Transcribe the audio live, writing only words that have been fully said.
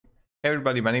Hey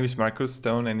everybody, my name is Marcus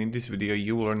Stone, and in this video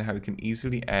you will learn how you can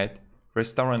easily add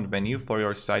restaurant menu for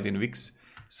your site in Wix.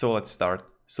 So let's start.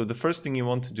 So the first thing you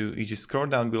want to do is just scroll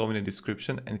down below in the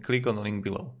description and click on the link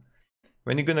below.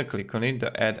 When you're gonna click on it,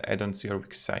 the add-on to your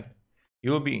Wix site.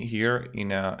 You will be here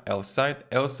in L-Site.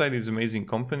 L-Site is an amazing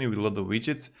company with a lot of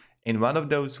widgets, and one of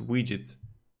those widgets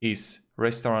is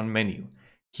restaurant menu.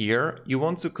 Here you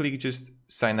want to click just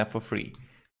sign up for free.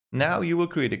 Now you will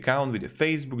create an account with a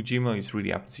Facebook, Gmail, it's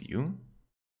really up to you.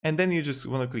 And then you just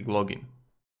want to click login.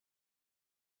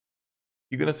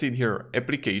 You're going to see it here,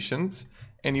 applications,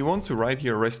 and you want to write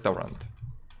here restaurant.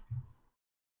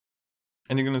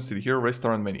 And you're going to see it here,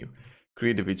 restaurant menu.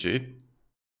 Create a widget.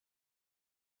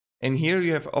 And here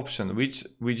you have option, which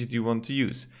widget you want to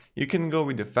use. You can go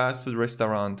with the fast food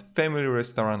restaurant, family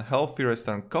restaurant, healthy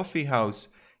restaurant, coffee house,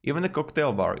 even a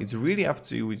cocktail bar. It's really up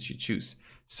to you which you choose.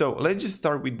 So let's just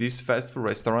start with this fast food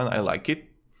restaurant. I like it.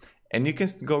 And you can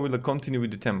go with the continue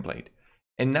with the template.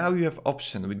 And now you have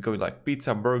option with go like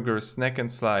pizza, burgers, snack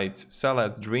and slides,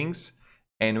 salads, drinks.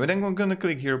 And when I'm gonna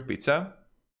click here pizza,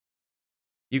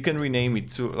 you can rename it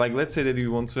to, like, let's say that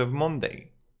you want to have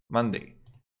Monday.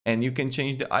 And you can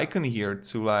change the icon here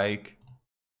to like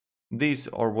this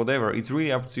or whatever. It's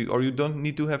really up to you, or you don't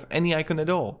need to have any icon at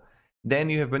all. Then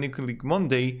you have, when you click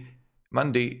Monday,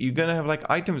 you're gonna have like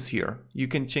items here. You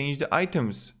can change the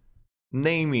items,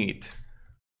 name it.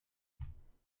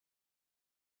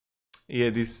 Yeah,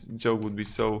 this joke would be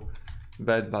so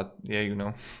bad, but yeah, you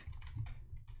know.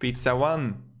 Pizza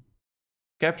 1,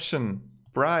 caption,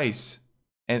 price,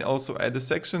 and also add a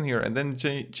section here and then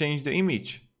change the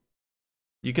image.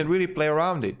 You can really play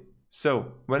around it.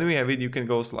 So when we have it, you can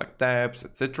go select tabs,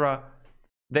 etc.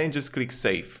 Then just click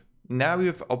save. Now you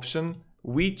have option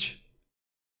which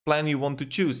plan you want to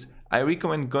choose. I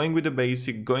recommend going with the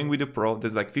basic, going with the pro.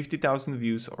 There's like 50,000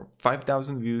 views or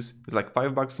 5,000 views. It's like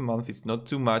 $5 a month. It's not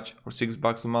too much, or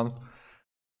 $6 a month.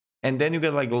 And then you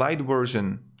get like light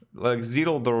version, like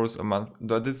 $0 a month.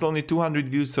 That's only 200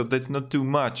 views, so that's not too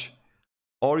much.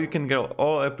 Or you can get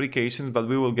all applications, but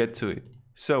we will get to it.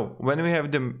 So when we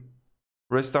have the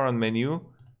restaurant menu,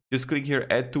 just click here,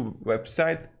 add to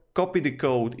website, copy the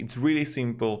code. It's really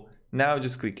simple. Now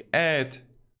just click add.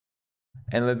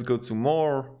 And let's go to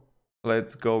more.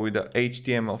 Let's go with the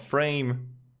HTML frame.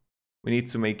 We need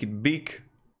to make it big.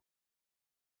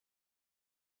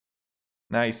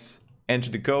 Nice. Enter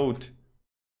the code.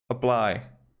 Apply.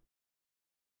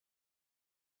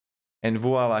 And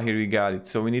voila, here we got it.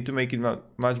 So we need to make it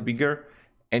much bigger.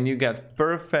 And you got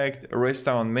perfect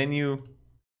restaurant menu.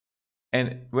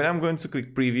 And when I'm going to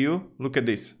click preview, look at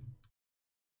this.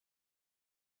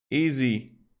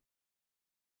 Easy.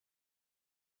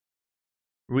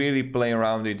 Really play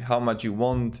around it, how much you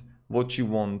want, what you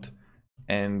want,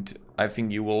 and I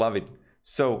think you will love it.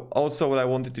 So also what I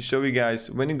wanted to show you guys,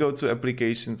 when you go to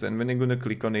applications and when you're gonna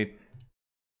click on it,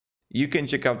 you can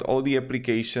check out all the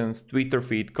applications, Twitter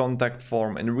feed, contact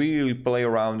form, and really play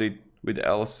around it with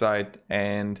L-Site.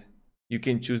 And you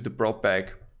can choose the pro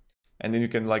pack, and then you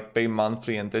can like pay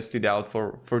monthly and test it out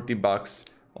for $30,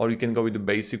 or you can go with the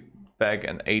basic pack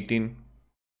and $18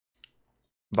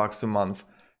 a month.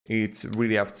 It's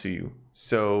really up to you.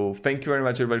 So thank you very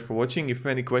much everybody for watching. If you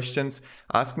have any questions,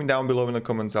 ask me down below in the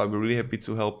comments. I'll be really happy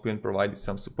to help you and provide you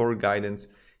some support, guidance,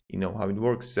 you know how it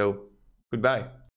works. So goodbye.